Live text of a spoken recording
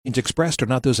expressed are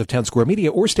not those of Town Square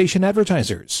Media or station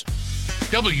advertisers.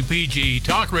 WPG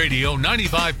Talk Radio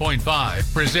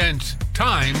 95.5 presents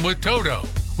Time with Toto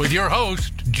with your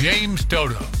host, James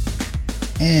Toto.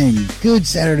 And good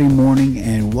Saturday morning,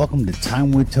 and welcome to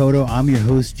Time with Toto. I'm your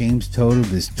host, James Toto,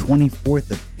 this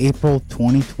 24th of April,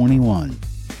 2021.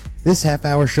 This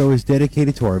half-hour show is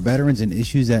dedicated to our veterans and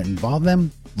issues that involve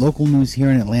them, local news here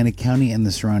in Atlantic County and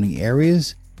the surrounding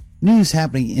areas, news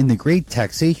happening in the great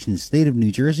taxation state of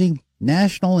New Jersey,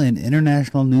 national and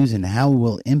international news, and how it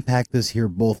will impact us here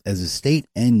both as a state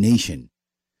and nation.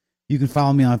 You can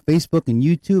follow me on Facebook and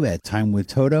YouTube at Time with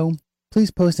Toto. Please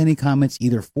post any comments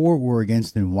either for or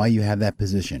against and why you have that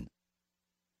position.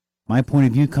 My point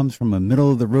of view comes from a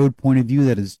middle-of-the-road point of view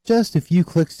that is just a few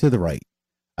clicks to the right.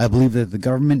 I believe that the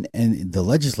government and the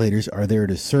legislators are there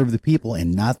to serve the people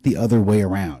and not the other way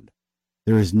around.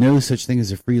 There is no such thing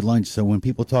as a free lunch, so when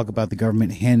people talk about the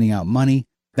government handing out money,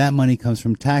 that money comes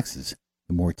from taxes.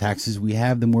 The more taxes we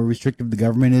have, the more restrictive the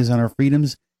government is on our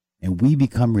freedoms, and we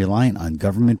become reliant on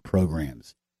government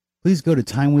programs. Please go to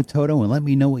Time with Toto and let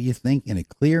me know what you think in a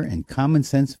clear and common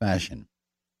sense fashion.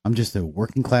 I'm just a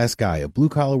working class guy, a blue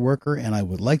collar worker, and I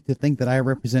would like to think that I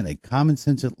represent a common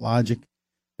sense logic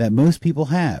that most people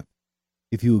have.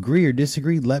 If you agree or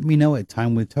disagree, let me know at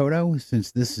Time with Toto,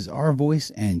 since this is our voice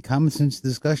and common sense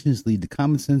discussions lead to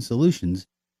common sense solutions.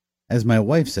 As my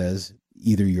wife says,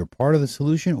 either you're part of the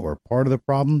solution or part of the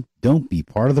problem. Don't be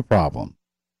part of the problem.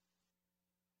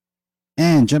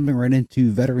 And jumping right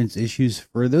into veterans issues,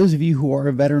 for those of you who are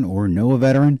a veteran or know a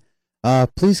veteran,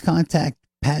 please contact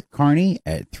Pat Carney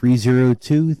at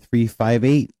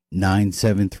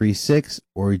 302-358-9736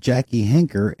 or Jackie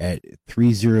Hinker at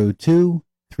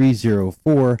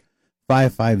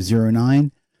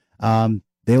 304-5509.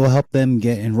 They will help them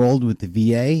get enrolled with the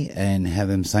VA and have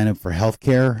them sign up for health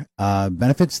care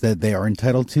benefits that they are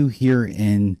entitled to here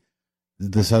in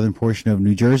the southern portion of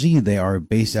New Jersey. They are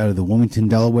based out of the Wilmington,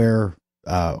 Delaware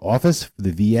office for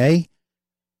the VA.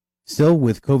 Still,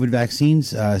 with COVID vaccines,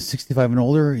 65 and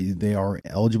older, they are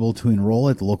eligible to enroll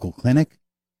at the local clinic,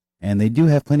 and they do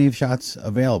have plenty of shots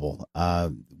available.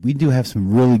 We do have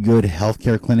some really good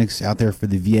healthcare clinics out there for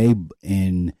the VA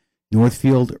in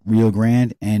Northfield, Rio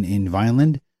Grande, and in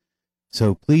Vineland.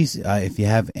 So please, if you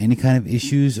have any kind of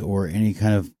issues or any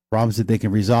kind of problems that they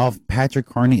can resolve, Patrick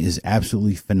Carney is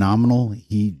absolutely phenomenal.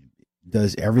 He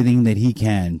does everything that he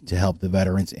can to help the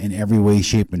veterans in every way,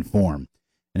 shape, and form.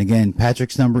 And again,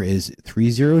 Patrick's number is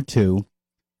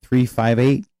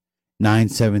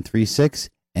 302-358-9736.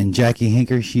 And Jackie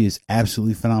Hinker, she is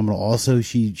absolutely phenomenal. Also,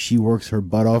 she works her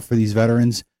butt off for these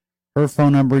veterans. Her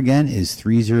phone number again is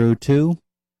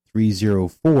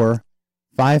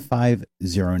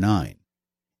 302-304-5509.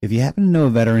 If you happen to know a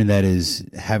veteran that is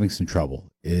having some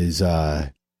trouble, is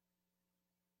the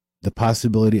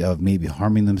possibility of maybe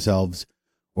harming themselves,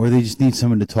 or they just need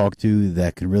someone to talk to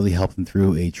that can really help them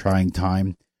through a trying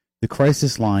time, the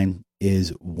crisis line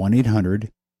is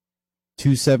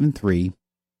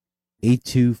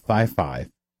 1-800-273-8255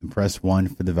 and press 1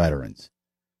 for the veterans.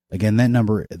 Again, that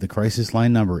number, the crisis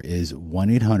line number is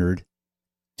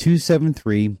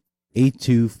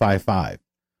 1-800-273-8255.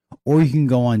 Or you can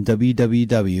go on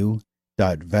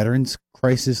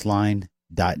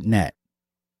www.veteranscrisisline.net.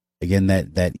 Again,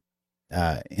 that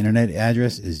internet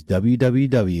address is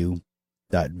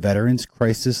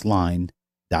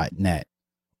www.veteranscrisisline.net.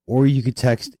 Or you could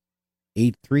text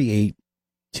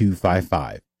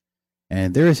 838-255.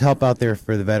 And there is help out there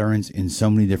for the veterans in so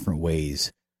many different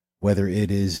ways, whether it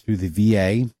is through the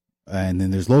VA, and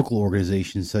then there's local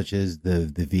organizations such as the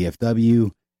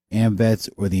VFW, AMVETS,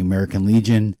 or the American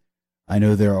Legion. I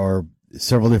know there are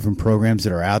several different programs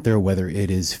that are out there, whether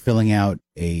it is filling out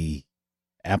a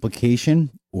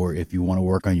application or if you want to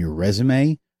work on your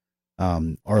resume.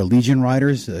 Our Legion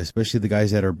riders, especially the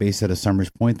guys that are based out of Summers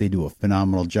Point, they do a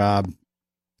phenomenal job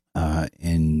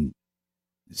in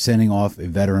sending off a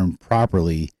veteran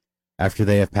properly after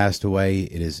they have passed away.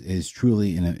 It is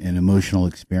truly an emotional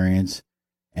experience.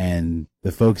 And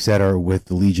the folks that are with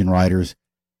the Legion riders,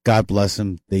 God bless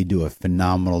them. They do a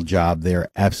phenomenal job. They're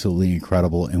absolutely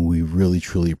incredible, and we really,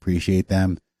 truly appreciate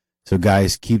them. So,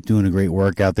 guys, keep doing a great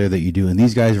work out there that you do. And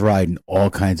these guys ride in all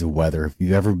kinds of weather. If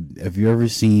you've ever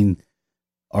seen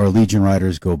our Legion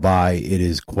riders go by, it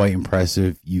is quite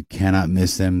impressive. You cannot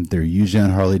miss them. They're usually on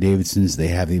Harley Davidsons. They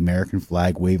have the American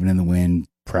flag waving in the wind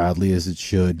proudly as it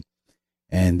should.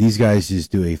 And these guys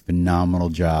just do a phenomenal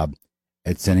job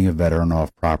at sending a veteran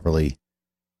off properly.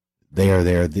 They are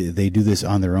there. They do this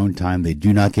on their own time. They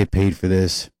do not get paid for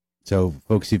this. So,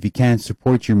 folks, if you can,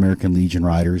 support your American Legion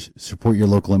riders. Support your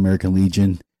local American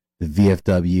Legion, the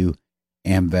VFW,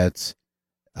 AMVETS.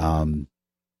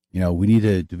 we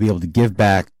need to be able to give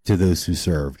back to those who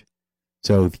served.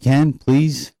 So if you can,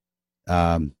 please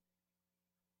donate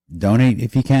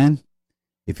if you can.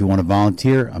 If you want to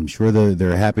volunteer, I'm sure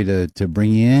they're happy to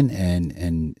bring you in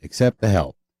and accept the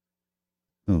help.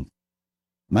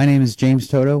 My name is James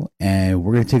Toto, and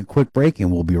we're going to take a quick break,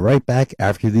 and we'll be right back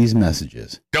after these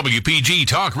messages. WPG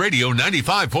Talk Radio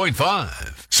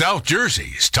 95.5, South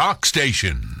Jersey's talk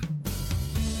station.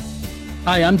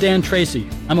 Hi, I'm Dan Tracy.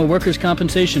 I'm a workers'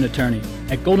 compensation attorney.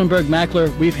 At Goldenberg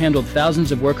Mackler, we've handled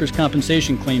thousands of workers'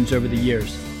 compensation claims over the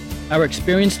years. Our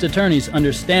experienced attorneys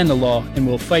understand the law and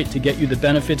will fight to get you the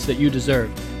benefits that you deserve.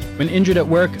 When injured at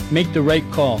work, make the right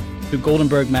call to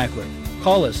Goldenberg Mackler.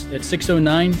 Call us at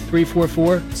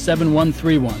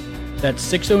 609-344-7131. That's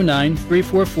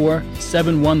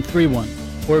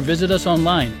 609-344-7131. Or visit us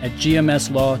online at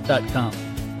gmslaw.com.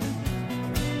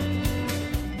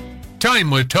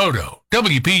 Time with Toto,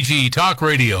 WPG Talk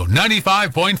Radio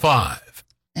 95.5.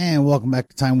 And welcome back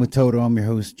to Time with Toto. I'm your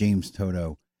host, James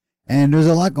Toto. And there's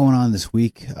a lot going on this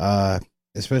week,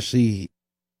 especially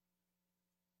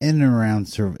in and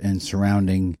around and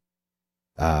surrounding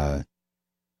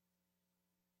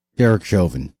Derek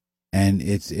Chauvin. And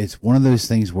it's one of those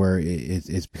things where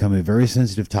it's become a very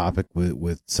sensitive topic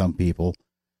with some people,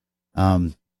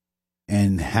 and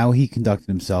how he conducted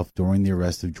himself during the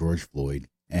arrest of George Floyd.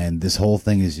 And this whole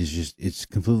thing is just, it's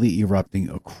completely erupting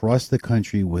across the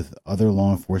country with other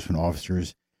law enforcement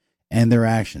officers and their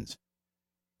actions.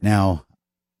 Now,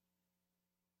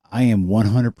 I am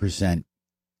 100%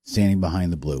 standing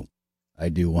behind the blue. I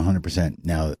do 100%.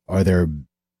 Now, are there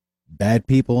bad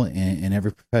people in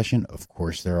every profession? Of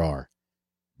course there are.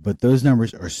 But those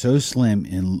numbers are so slim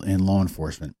in law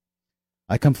enforcement.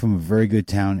 I come from a very good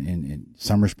town in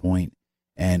Summers Point,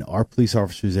 and our police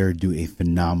officers there do a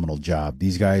phenomenal job.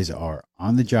 These guys are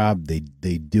on the job.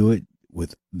 They do it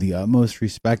with the utmost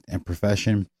respect and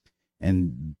profession,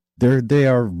 and they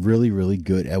are really, really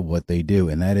good at what they do.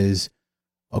 And that is,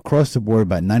 across the board,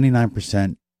 about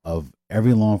 99% of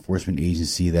every law enforcement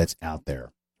agency that's out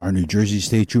there. Our New Jersey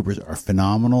State Troopers are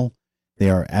phenomenal.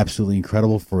 They are absolutely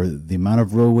incredible for the amount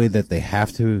of roadway that they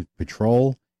have to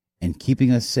patrol and keeping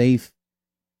us safe,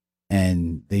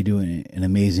 and they do an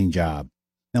amazing job.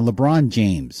 Now, LeBron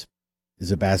James is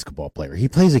a basketball player. He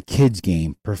plays a kid's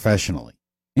game professionally,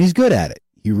 and he's good at it.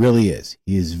 He really is.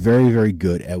 He is very, very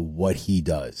good at what he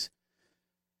does.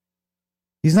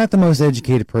 He's not the most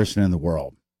educated person in the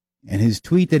world. And his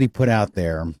tweet that he put out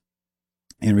there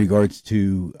in regards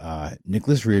to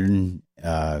Nicholas Reardon,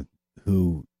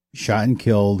 who shot and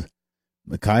killed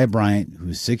Ma'Khia Bryant,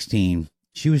 who's 16,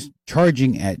 she was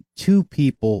charging at 2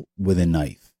 people with a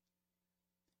knife.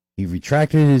 He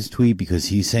retracted his tweet because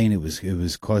he's saying it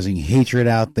was causing hatred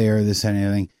out there, this and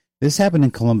everything. This happened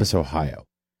in Columbus, Ohio.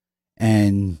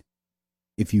 And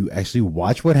if you actually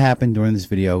watch what happened during this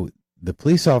video, the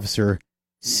police officer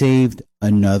saved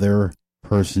another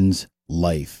person's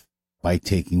life by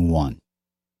taking one.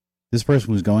 This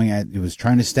person was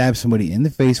trying to stab somebody in the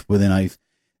face with a knife.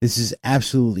 This is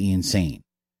absolutely insane.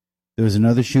 There was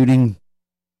another shooting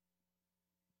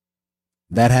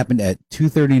that happened at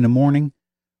 2:30 in the morning,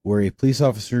 where a police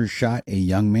officer shot a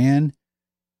young man.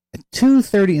 At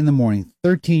 2:30 in the morning,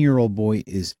 13-year-old boy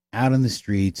is out on the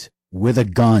streets with a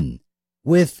gun.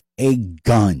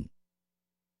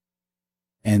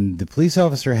 And the police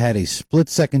officer had a split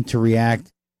second to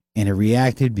react, and he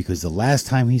reacted because the last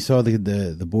time he saw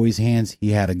the boy's hands,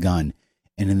 he had a gun.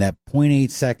 And in that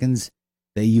 0.8 seconds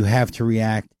that you have to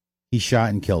react, he shot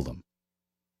and killed him.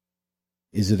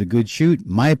 Is it a good shoot?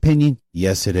 My opinion,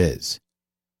 yes, it is.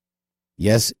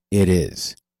 Yes, it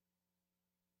is.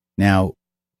 Now,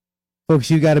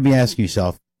 folks, you got to be asking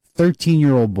yourself,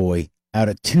 13-year-old boy out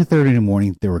at 2:30 in the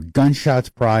morning, there were gunshots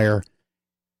prior.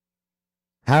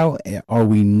 How are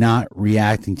we not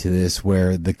reacting to this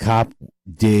where the cop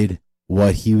did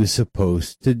what he was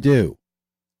supposed to do?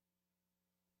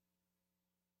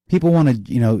 People want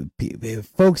to,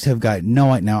 folks have got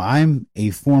no idea. Now, I'm a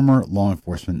former law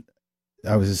enforcement.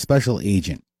 I was a special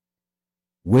agent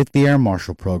with the Air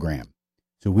Marshal program.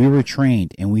 So we were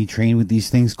trained, and we trained with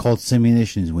these things called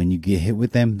simunitions. When you get hit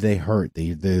with them, they hurt.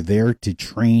 They're there to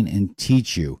train and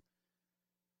teach you.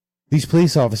 These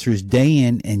police officers, day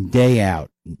in and day out,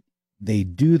 they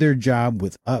do their job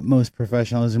with utmost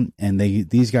professionalism, and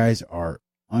these guys are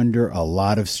under a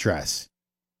lot of stress.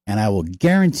 And I will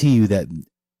guarantee you that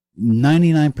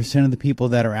 99% of the people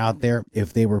that are out there,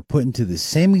 if they were put into the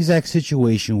same exact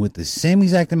situation with the same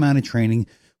exact amount of training,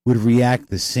 would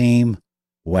react the same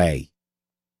way.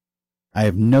 I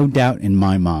have no doubt in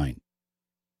my mind.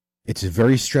 It's a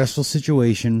very stressful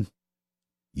situation.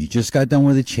 You just got done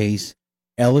with a chase,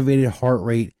 elevated heart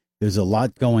rate, There's a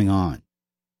lot going on.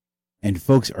 And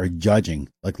folks are judging,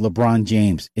 like LeBron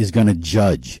James is going to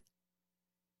judge.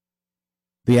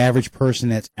 The average person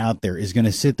that's out there is going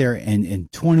to sit there and in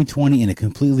 2020 in a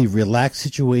completely relaxed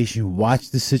situation,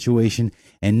 watch the situation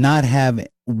and not have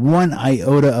one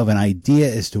iota of an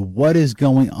idea as to what is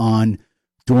going on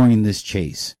during this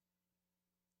chase,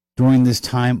 during this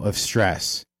time of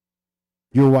stress.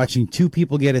 You're watching two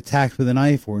people get attacked with a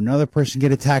knife or another person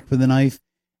get attacked with a knife,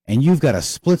 and you've got a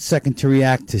split second to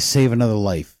react to save another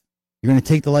life. You're going to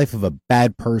take the life of a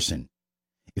bad person.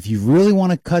 If you really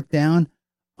want to cut down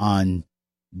on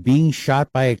being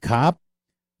shot by a cop,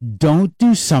 don't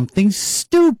do something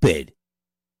stupid.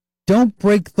 Don't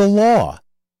break the law.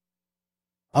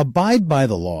 Abide by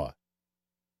the law.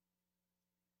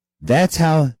 That's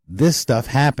how this stuff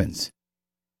happens.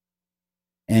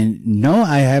 And no,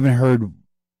 I haven't heard,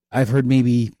 I've heard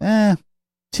maybe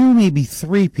 2, maybe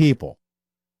 3 people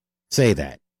say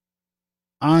that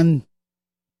on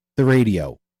the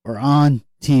radio or on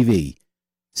TV.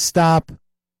 Stop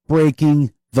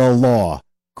breaking the law.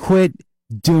 Quit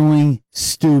doing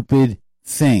stupid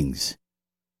things.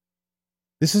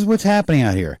 This is what's happening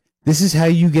out here. This is how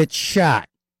you get shot,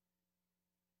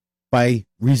 by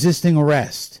resisting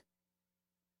arrest.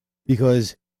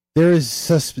 Because there is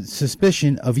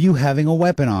suspicion of you having a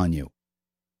weapon on you.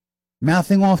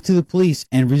 Mouthing off to the police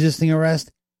and resisting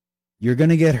arrest, you're going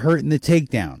to get hurt in the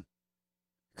takedown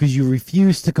because you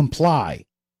refuse to comply.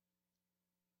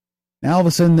 Now, all of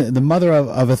a sudden, the mother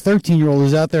of a 13-year-old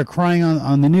is out there crying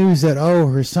on the news that, oh,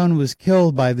 her son was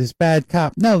killed by this bad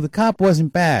cop. No, the cop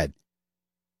wasn't bad.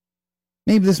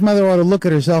 Maybe this mother ought to look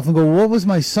at herself and go, what was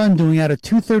my son doing out at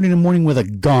 2:30 in the morning with a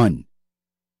gun?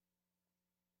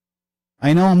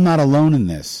 I know I'm not alone in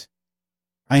this.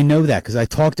 I know that because I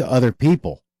talk to other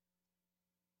people.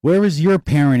 Where is your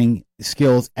parenting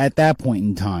skills at that point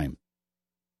in time?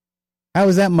 How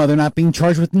is that mother not being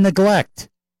charged with neglect?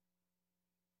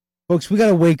 Folks, we got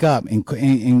to wake up and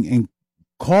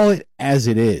call it as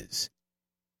it is,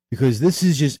 because this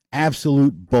is just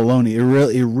absolute baloney.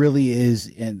 It really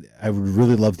is, and I would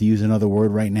really love to use another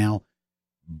word right now,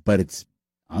 but it's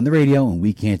on the radio, and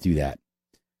we can't do that.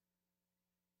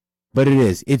 But it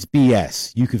is. It's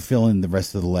BS. You can fill in the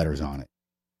rest of the letters on it.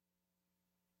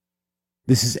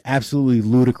 This is absolutely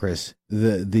ludicrous.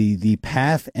 The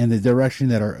path and the direction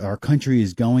that our country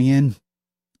is going in,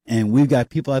 and we've got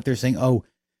people out there saying, oh,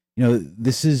 you know,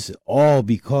 this is all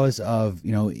because of,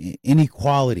 you know,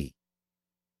 inequality.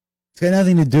 It's got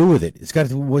nothing to do with it. It's got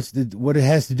what it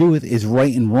has to do with is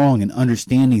right and wrong and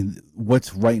understanding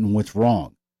what's right and what's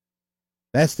wrong.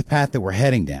 That's the path that we're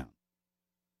heading down.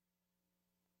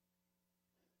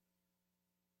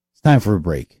 It's time for a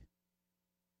break.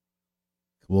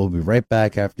 We'll be right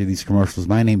back after these commercials.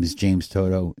 My name is James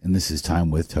Toto, and this is Time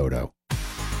with Toto.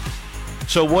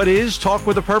 So what is Talk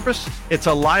with a Purpose? It's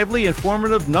a lively,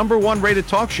 informative, #1 rated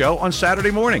talk show on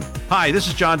Saturday morning. Hi, this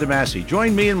is John DeMasi.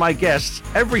 Join me and my guests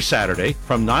every Saturday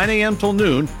from 9 a.m. till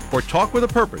noon for Talk with a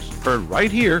Purpose, heard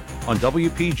right here on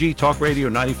WPG Talk Radio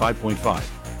 95.5.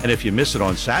 And if you miss it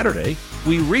on Saturday,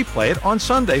 we replay it on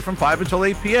Sunday from 5 until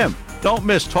 8 p.m. Don't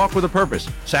miss Talk with a Purpose,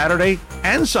 Saturday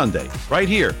and Sunday, right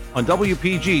here on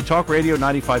WPG Talk Radio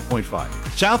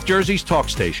 95.5, South Jersey's talk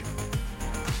station.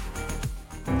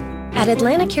 At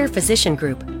AtlantiCare Physician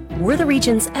Group, we're the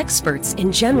region's experts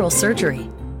in general surgery.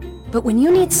 But when you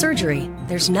need surgery,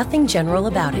 there's nothing general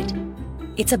about it.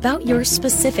 It's about your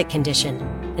specific condition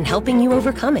and helping you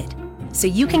overcome it so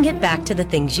you can get back to the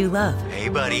things you love. Hey,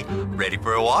 buddy, ready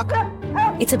for a walk?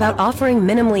 It's about offering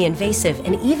minimally invasive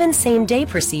and even same-day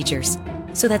procedures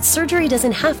so that surgery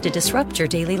doesn't have to disrupt your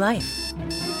daily life.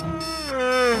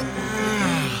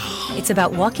 It's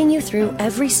about walking you through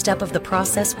every step of the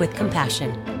process with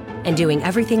compassion and doing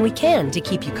everything we can to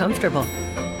keep you comfortable.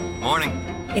 Morning.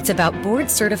 It's about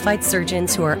board-certified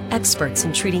surgeons who are experts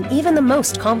in treating even the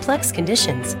most complex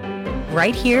conditions,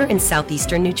 right here in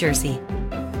southeastern New Jersey.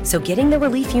 So getting the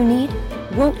relief you need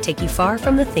won't take you far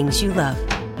from the things you love.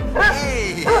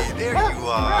 Hey, there you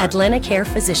are. AtlantiCare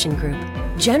Physician Group.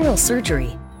 General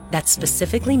surgery that's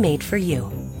specifically made for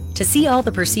you. To see all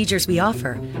the procedures we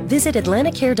offer, visit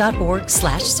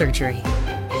atlanticare.org/surgery.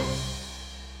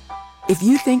 If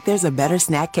you think there's a better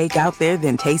snack cake out there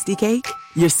than Tasty Cake,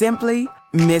 you're simply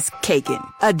miscaking.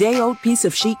 A day-old piece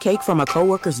of sheet cake from a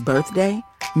coworker's birthday?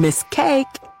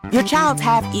 Miscake. Your child's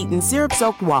half-eaten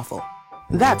syrup-soaked waffle.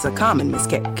 That's a common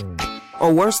mistake.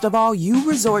 Or worst of all, you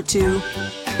resort to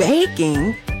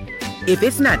baking. If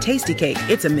it's not Tasty Cake,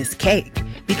 it's a miscake.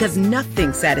 Because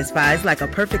nothing satisfies like a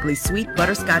perfectly sweet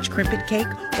butterscotch crimpet cake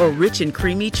or rich and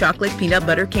creamy chocolate peanut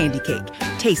butter candy cake.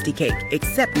 Tasty Cake,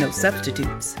 accept no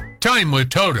substitutes. Time with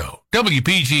Toto,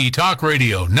 WPG Talk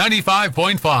Radio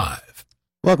 95.5.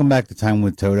 Welcome back to Time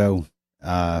with Toto.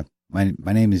 My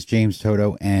name is James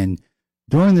Toto, and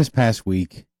during this past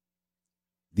week,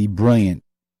 the brilliant,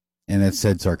 and that's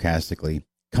said sarcastically,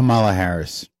 Kamala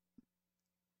Harris,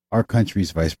 our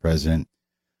country's vice president,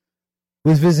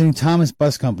 was visiting Thomas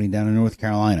Bus Company down in North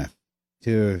Carolina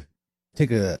to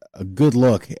take a good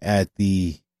look at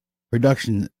the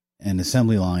production and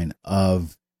assembly line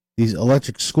of these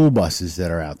electric school buses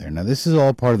that are out there. Now, this is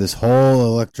all part of this whole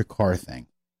electric car thing.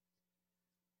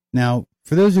 Now,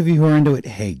 for those of you who are into it,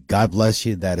 hey, God bless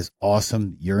you. That is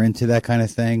awesome. You're into that kind of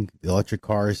thing. The electric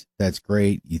cars, that's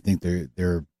great. You think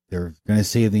they're going to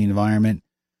save the environment.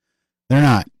 They're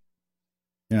not.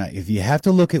 They're not. If you have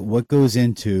to look at what goes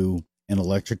into an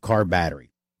electric car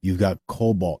battery, you've got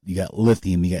cobalt, you got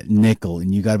lithium, you got nickel,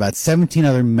 and you got about 17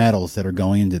 other metals that are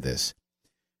going into this.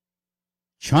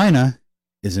 China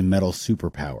is a metal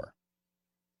superpower.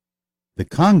 The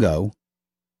Congo,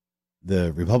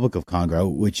 the Republic of Congo,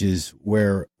 which is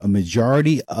where a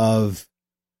majority of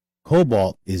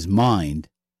cobalt is mined,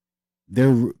 they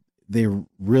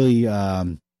really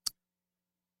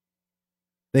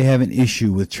they have an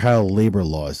issue with child labor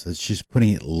laws. That's just putting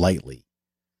it lightly.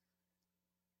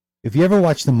 If you ever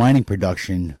watch the mining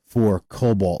production for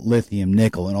cobalt, lithium,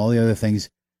 nickel, and all the other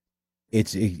things,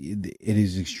 it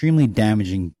is extremely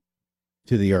damaging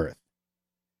to the earth.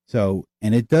 So,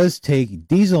 and it does take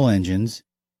diesel engines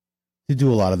to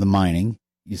do a lot of the mining.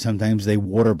 Sometimes they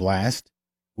water blast,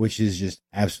 which is just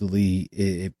absolutely,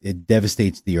 it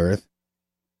devastates the earth.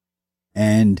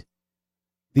 And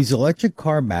these electric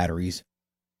car batteries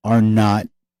are not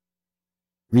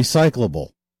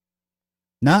recyclable.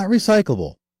 Not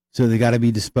recyclable. So they got to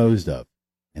be disposed of.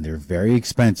 And they're very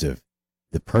expensive.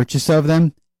 The purchase of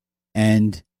them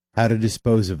and how to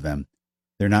dispose of them.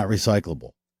 They're not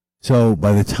recyclable. So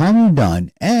by the time you're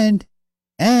done, and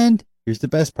here's the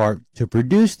best part, to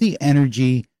produce the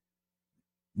energy,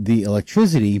 the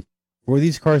electricity for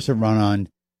these cars to run on,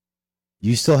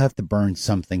 you still have to burn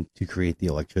something to create the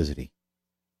electricity.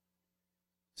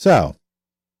 So,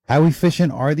 how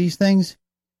efficient are these things?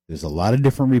 There's a lot of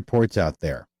different reports out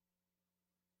there.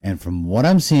 And from what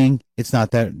I'm seeing, it's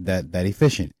not that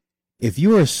efficient. If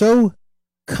you are so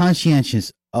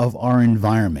conscientious of our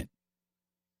environment,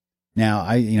 now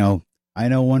I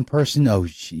know one person,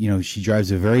 she drives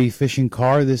a very efficient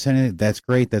car, this and that. That's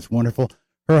great. That's wonderful.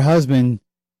 Her husband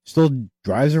still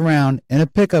drives around in a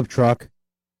pickup truck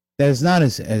that is not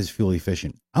as fuel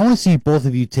efficient. I want to see both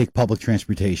of you take public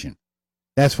transportation.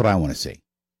 That's what I want to see.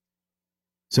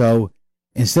 So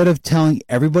instead of telling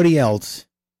everybody else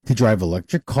to drive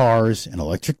electric cars and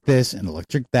electric this and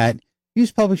electric that,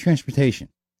 use public transportation.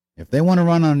 If they want to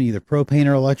run on either propane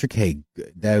or electric, hey,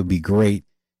 that would be great.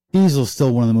 Diesel is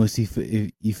still one of the most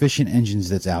efficient engines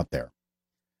that's out there.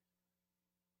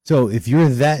 So if you're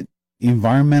that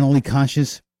environmentally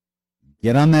conscious,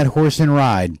 get on that horse and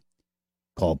ride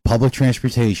called public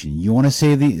transportation. You want to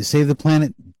save the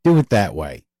planet? Do it that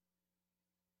way.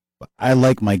 But I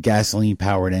like my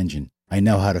gasoline-powered engine. I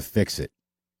know how to fix it.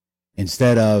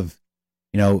 Instead of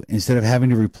having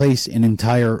to replace an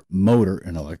entire motor,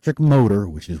 an electric motor,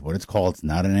 which is what it's called, it's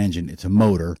not an engine, it's a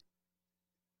motor.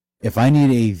 If I need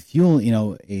a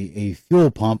fuel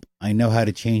pump, I know how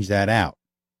to change that out.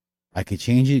 I could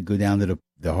change it, go down to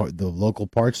the local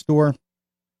parts store,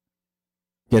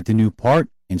 get the new part,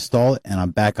 install it, and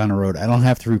I'm back on the road. I don't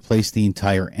have to replace the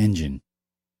entire engine,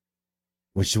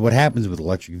 which is what happens with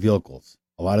electric vehicles.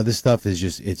 A lot of this stuff is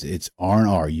just, it's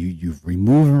R&R. You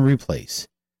remove and replace.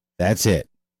 That's it.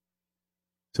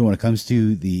 So when it comes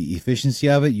to the efficiency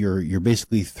of it, you're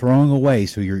basically throwing away.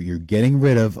 So you're getting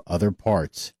rid of other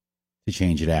parts to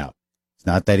change it out. It's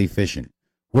not that efficient.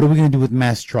 What are we going to do with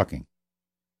mass trucking?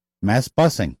 Mass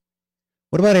busing?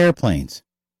 What about airplanes?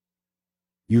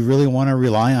 You really want to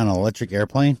rely on an electric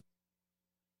airplane?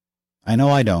 I know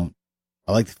I don't.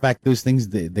 I like the fact those things,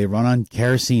 they run on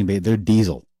kerosene. They're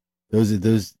diesel.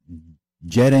 Those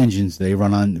jet engines, they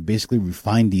run on basically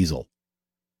refined diesel.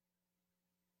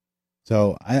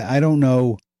 So I don't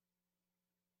know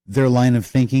their line of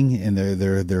thinking and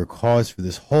their cause for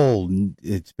this whole.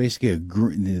 It's basically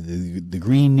the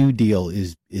Green New Deal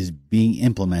is being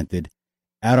implemented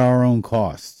at our own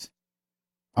costs.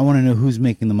 I want to know who's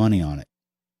making the money on it,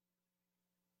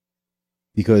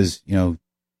 because Joe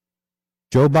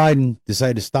Biden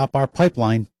decided to stop our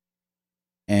pipeline,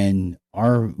 and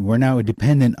we're now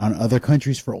dependent on other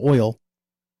countries for oil,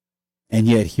 and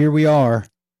yet here we are.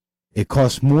 It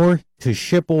costs more to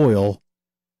ship oil,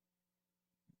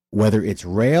 whether it's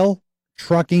rail,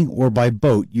 trucking, or by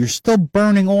boat. You're still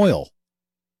burning oil.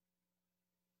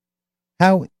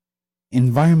 How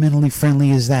environmentally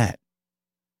friendly is that?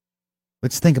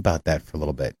 Let's think about that for a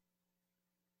little bit.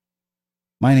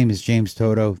 My name is James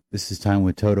Toto. This is Time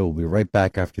with Toto. We'll be right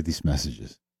back after these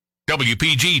messages.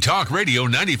 WPG Talk Radio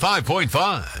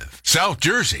 95.5, South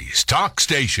Jersey's talk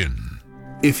station.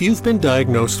 If you've been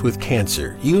diagnosed with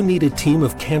cancer, you need a team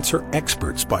of cancer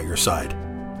experts by your side.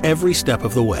 Every step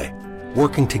of the way,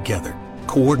 working together,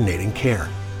 coordinating care.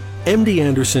 MD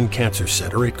Anderson Cancer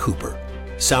Center at Cooper,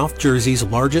 South Jersey's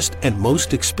largest and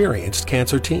most experienced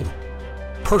cancer team.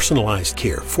 Personalized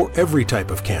care for every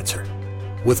type of cancer,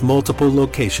 with multiple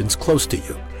locations close to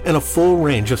you and a full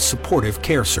range of supportive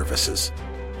care services.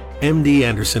 MD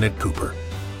Anderson at Cooper.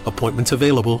 Appointments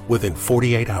available within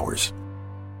 48 hours.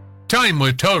 Time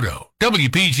with Toto,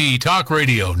 WPG Talk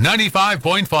Radio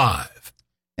 95.5.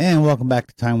 And welcome back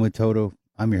to Time with Toto.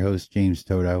 I'm your host, James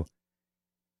Toto.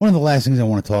 One of the last things I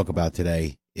want to talk about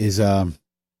today is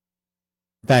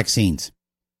vaccines,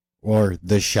 or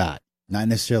the shot. Not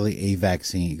necessarily a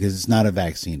vaccine, because it's not a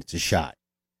vaccine, it's a shot.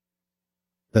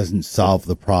 Doesn't solve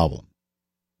the problem.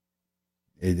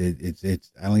 It's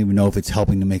I don't even know if it's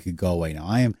helping to make it go away. Now,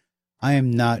 I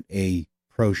am not a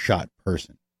pro-shot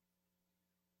person.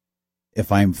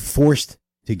 If I'm forced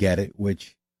to get it,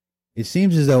 which it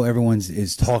seems as though everyone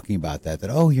is talking about that,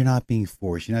 oh, you're not being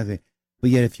forced. You're not. But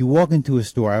yet, if you walk into a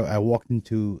store, I walked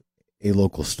into a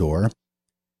local store,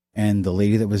 and the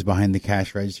lady that was behind the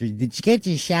cash register, did you get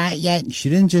your shot yet? And she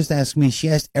didn't just ask me, she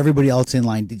asked everybody else in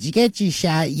line, did you get your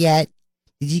shot yet?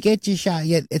 Did you get your shot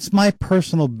yet? It's my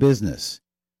personal business.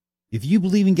 If you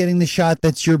believe in getting the shot,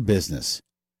 that's your business,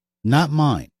 not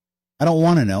mine. I don't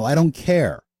want to know. I don't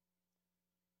care.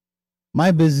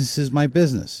 My business is my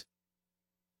business.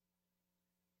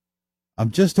 I'm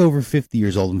just over 50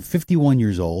 years old. I'm 51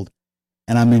 years old,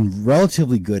 and I'm in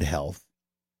relatively good health.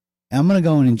 And I'm going to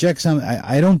go and inject some.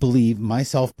 I don't believe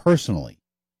myself personally.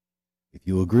 If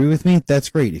you agree with me, that's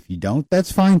great. If you don't,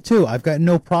 that's fine too. I've got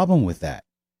no problem with that.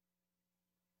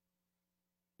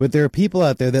 But there are people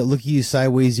out there that look at you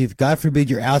sideways if, God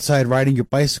forbid, you're outside riding your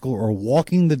bicycle or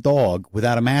walking the dog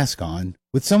without a mask on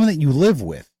with someone that you live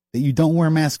with, that you don't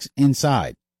wear masks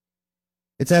inside.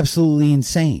 It's absolutely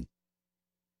insane.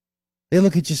 They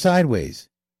look at you sideways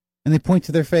and they point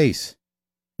to their face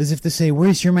as if to say,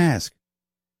 where's your mask?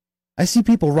 I see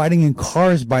people riding in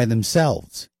cars by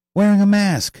themselves wearing a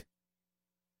mask.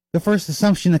 The first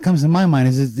assumption that comes to my mind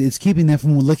is it's keeping them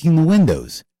from licking the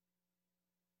windows.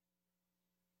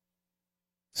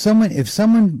 If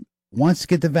someone wants to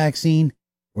get the vaccine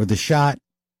or the shot,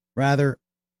 rather,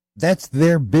 that's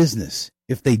their business.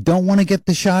 If they don't want to get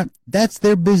the shot, that's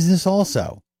their business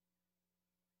also.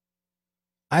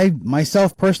 I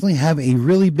myself personally have a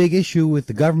really big issue with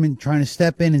the government trying to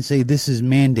step in and say this is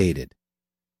mandated,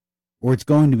 or it's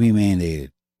going to be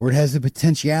mandated, or it has the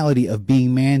potentiality of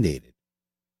being mandated.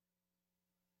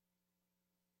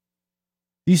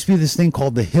 There used to be this thing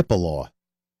called the HIPAA law.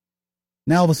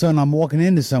 Now all of a sudden I'm walking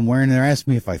into somewhere and they're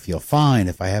asking me if I feel fine,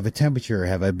 if I have a temperature,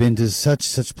 have I been to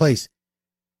such place.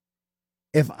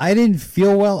 If I didn't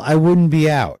feel well, I wouldn't be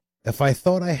out. If I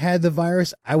thought I had the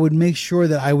virus, I would make sure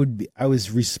that I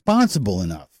was responsible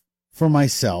enough for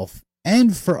myself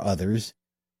and for others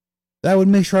that I would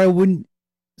make sure I wouldn't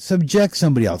subject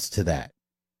somebody else to that.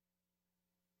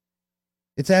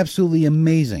 It's absolutely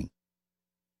amazing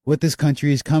what this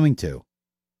country is coming to.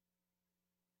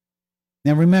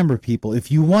 Now remember, people,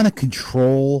 if you want to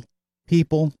control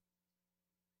people,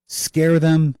 scare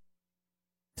them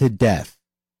to death.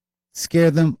 Scare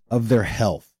them of their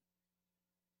health.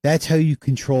 That's how you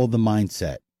control the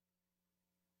mindset.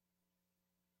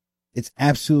 It's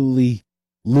absolutely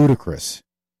ludicrous.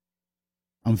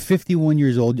 I'm 51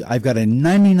 years old. I've got a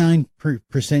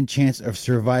 99% chance of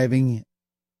surviving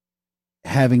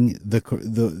having the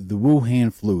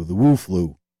Wuhan flu, the Wu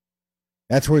flu.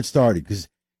 That's where it started, because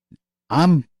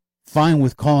I'm fine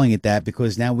with calling it that,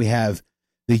 because now we have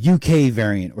the UK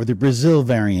variant or the Brazil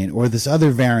variant or this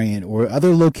other variant or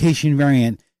other location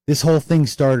variant. This whole thing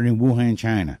started in Wuhan,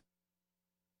 China.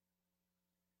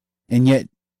 And yet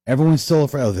everyone's still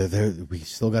afraid. Oh, we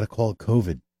still got to call it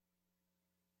COVID.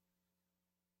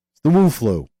 It's the Wu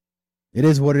flu. It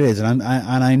is what it is. And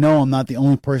I know I'm not the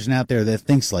only person out there that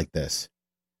thinks like this.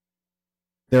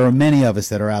 There are many of us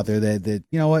that are out there that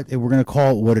you know what, we're going to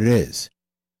call it what it is.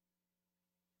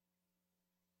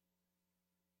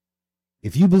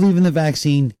 If you believe in the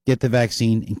vaccine, get the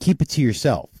vaccine and keep it to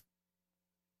yourself.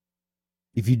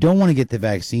 If you don't want to get the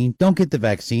vaccine, don't get the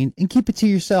vaccine and keep it to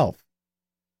yourself.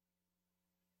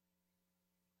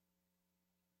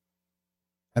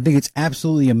 I think it's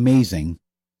absolutely amazing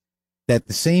that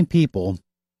the same people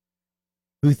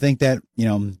who think that,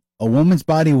 a woman's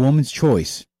body, a woman's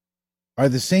choice, are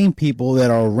the same people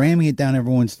that are ramming it down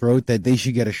everyone's throat that they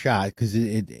should get a shot because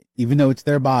it, even though it's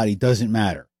their body, doesn't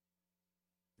matter.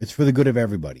 It's for the good of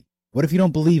everybody. What if you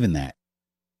don't believe in that?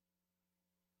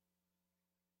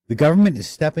 The government is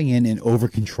stepping in and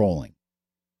over-controlling.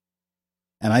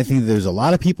 And I think there's a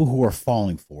lot of people who are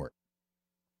falling for it.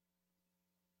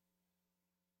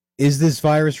 Is this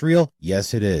virus real?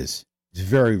 Yes, it is. It's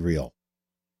very real.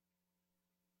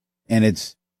 And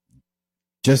it's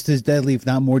just as deadly, if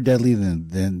not more deadly,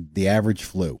 than the average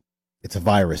flu. It's a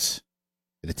virus.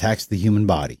 It attacks the human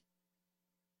body.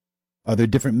 Are there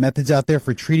different methods out there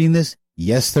for treating this?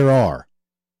 Yes, there are.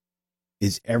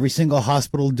 Is every single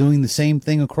hospital doing the same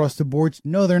thing across the boards?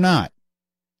 No, they're not.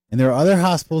 And there are other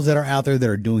hospitals that are out there that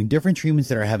are doing different treatments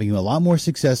that are having a lot more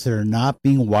success that are not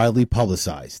being widely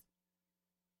publicized.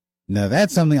 Now,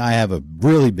 that's something I have a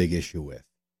really big issue with.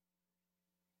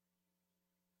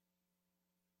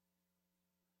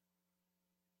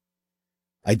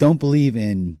 I don't believe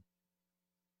in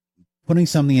putting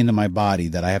something into my body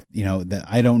that I have, that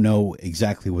I don't know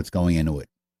exactly what's going into it.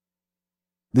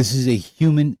 This is a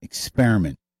human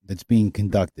experiment that's being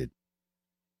conducted.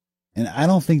 And I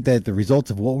don't think that the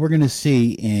results of what we're going to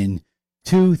see in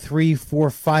 2, 3, 4,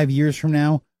 5 years from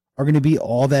now are going to be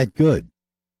all that good.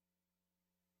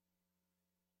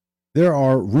 There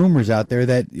are rumors out there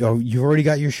that you've already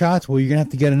got your shots. Well, you're going to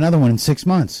have to get another one in 6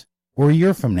 months or a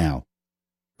year from now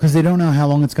because they don't know how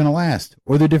long it's going to last,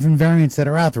 or the different variants that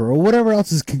are out there, or whatever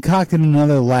else is concocted in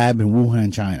another lab in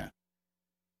Wuhan, China,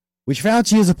 which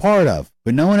Fauci is a part of,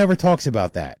 but no one ever talks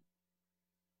about that.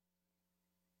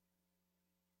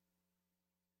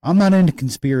 I'm not into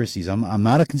conspiracies. I'm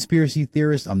not a conspiracy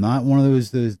theorist. I'm not one of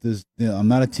those I'm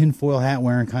not a tinfoil hat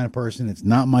wearing kind of person. It's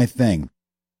not my thing.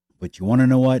 But you want to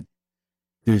know what?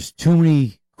 There's too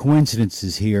many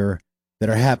coincidences here that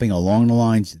are happening along the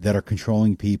lines that are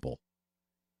controlling people.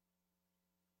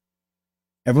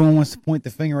 Everyone wants to point the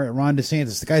finger at Ron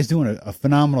DeSantis. The guy's doing a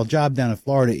phenomenal job down in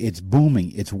Florida. It's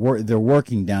booming. They're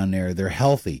working down there. They're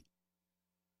healthy.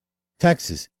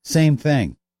 Texas, same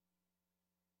thing.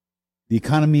 The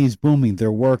economy is booming.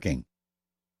 They're working.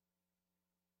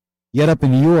 Yet up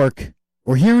in New York,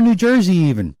 or here in New Jersey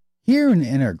even, here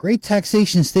in our great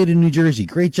taxation state of New Jersey,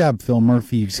 great job, Phil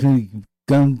Murphy. It's going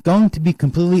to be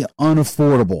completely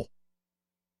unaffordable.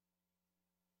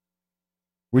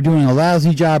 We're doing a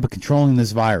lousy job of controlling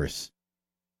this virus.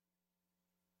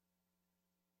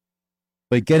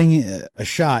 But getting a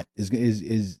shot is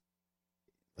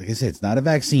like I said, it's not a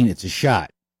vaccine, it's a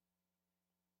shot.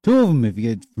 2 of them, if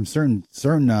you get from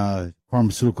certain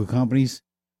pharmaceutical companies,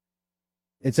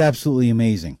 it's absolutely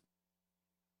amazing.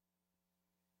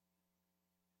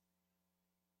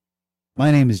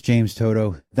 My name is James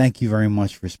Toto. Thank you very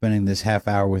much for spending this half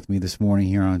hour with me this morning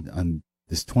here on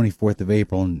this 24th of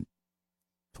April in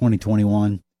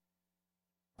 2021.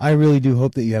 I really do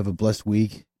hope that you have a blessed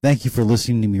week. Thank you for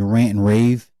listening to me rant and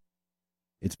rave.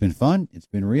 It's been fun. It's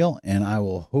been real. And I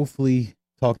will hopefully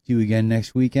talk to you again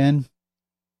next weekend.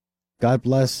 God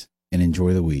bless and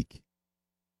enjoy the week.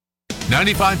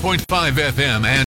 95.5 FM and